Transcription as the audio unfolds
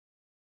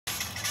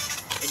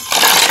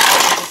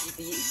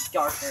be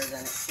darker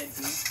than it should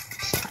be.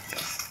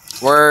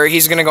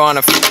 He's gonna go on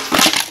a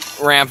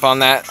ramp on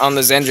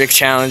the Zendrick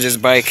Challenges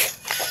bike.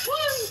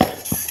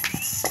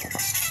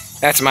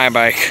 That's my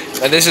bike.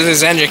 But this is the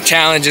Zendrick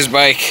Challenges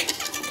bike.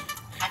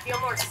 I feel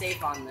more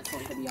safe on this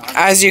one, to be honest.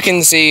 As you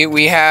can see,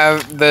 we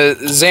have the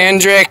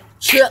Zendrick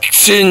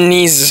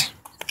Chinese.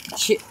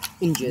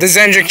 The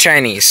Zendrick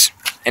Chinese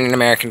and an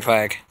American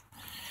flag.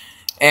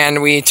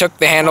 And we took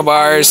the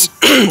handlebars.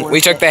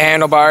 We took the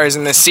handlebars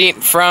and the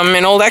seat from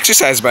an old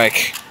exercise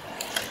bike.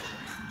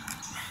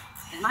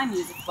 Is my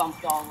music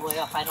bumped all the way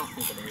up? I don't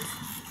think it is.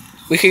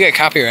 We could get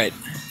copyright.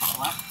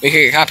 What? We could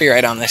get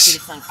copyright on this.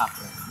 It's on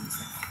copyright.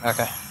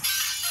 Okay.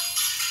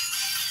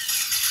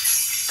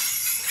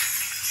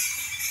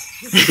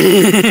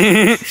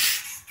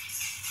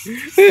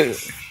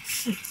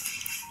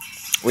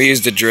 We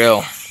used a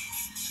drill.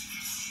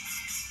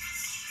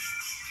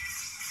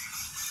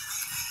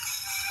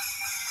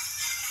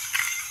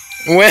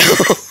 Well,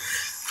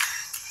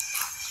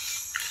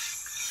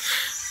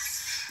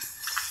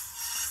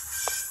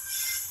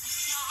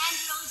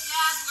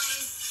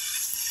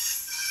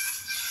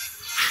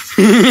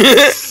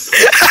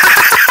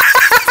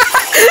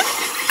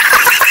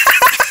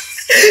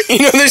 you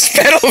know, there's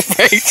pedal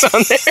brakes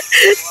on there.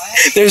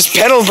 What? There's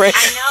pedal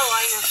brakes. I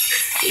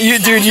know.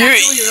 Dude,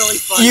 really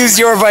fun. Use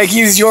your bike.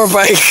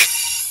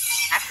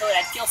 Actually,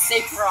 I feel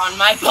safer on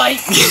my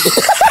bike.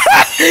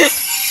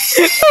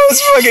 That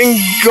was fucking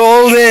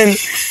golden.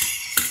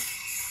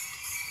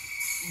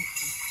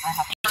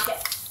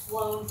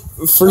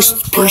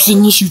 First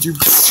person YouTube.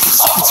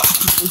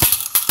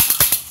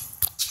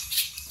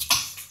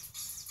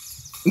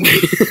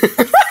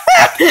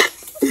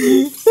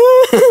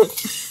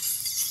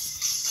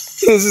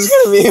 This is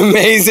gonna be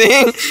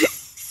amazing.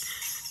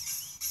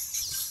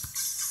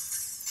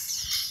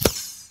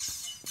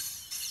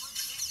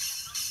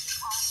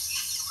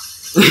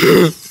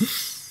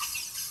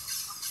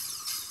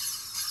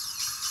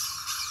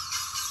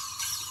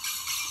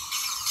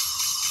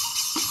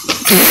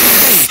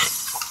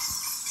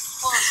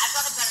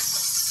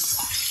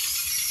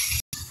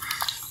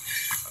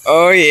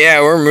 Oh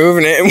yeah, we're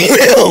moving it.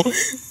 Will!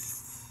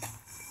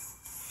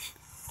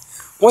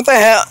 What the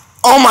hell?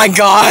 Oh my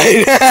god!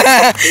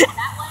 That way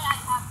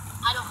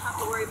I don't have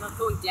to worry about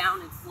going down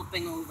and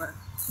flipping over.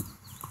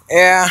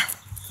 Yeah.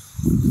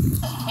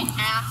 And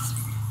ask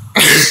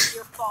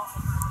your fault.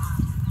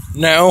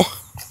 No.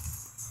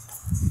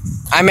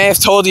 I may have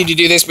told you to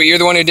do this, but you're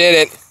the one who did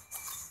it.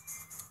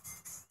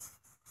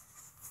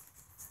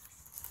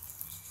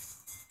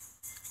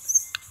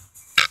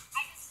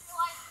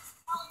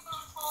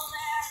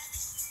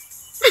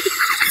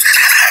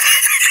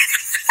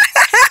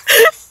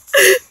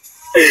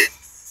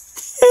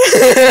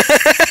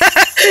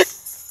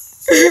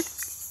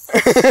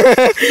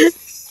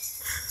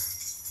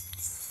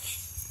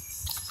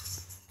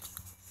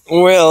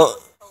 Will.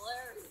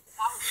 Hilarious.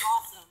 That was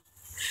awesome.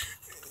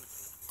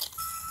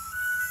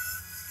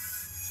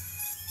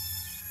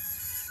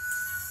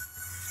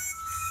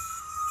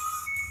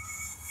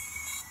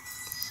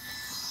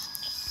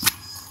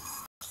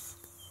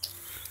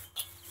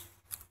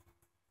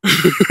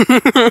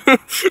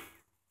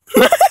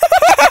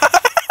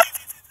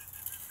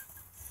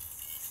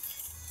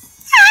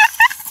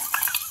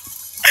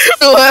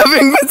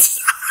 Laughing, but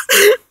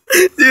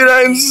dude,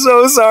 I'm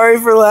so sorry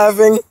for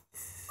laughing.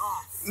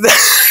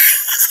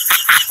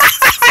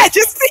 I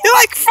just feel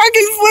like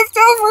fucking flipped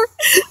over.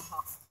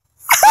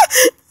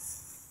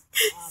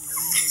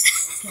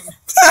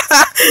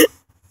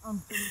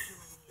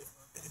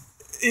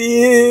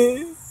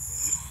 Yeah.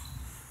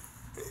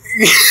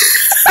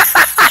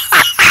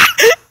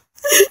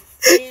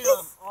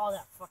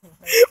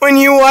 When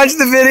you watch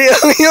the video,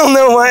 you'll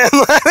know why I'm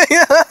laughing.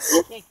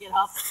 I can't get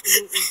up.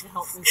 You need to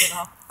help me get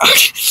up.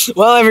 Okay.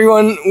 Well,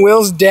 everyone,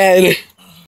 Will's dead.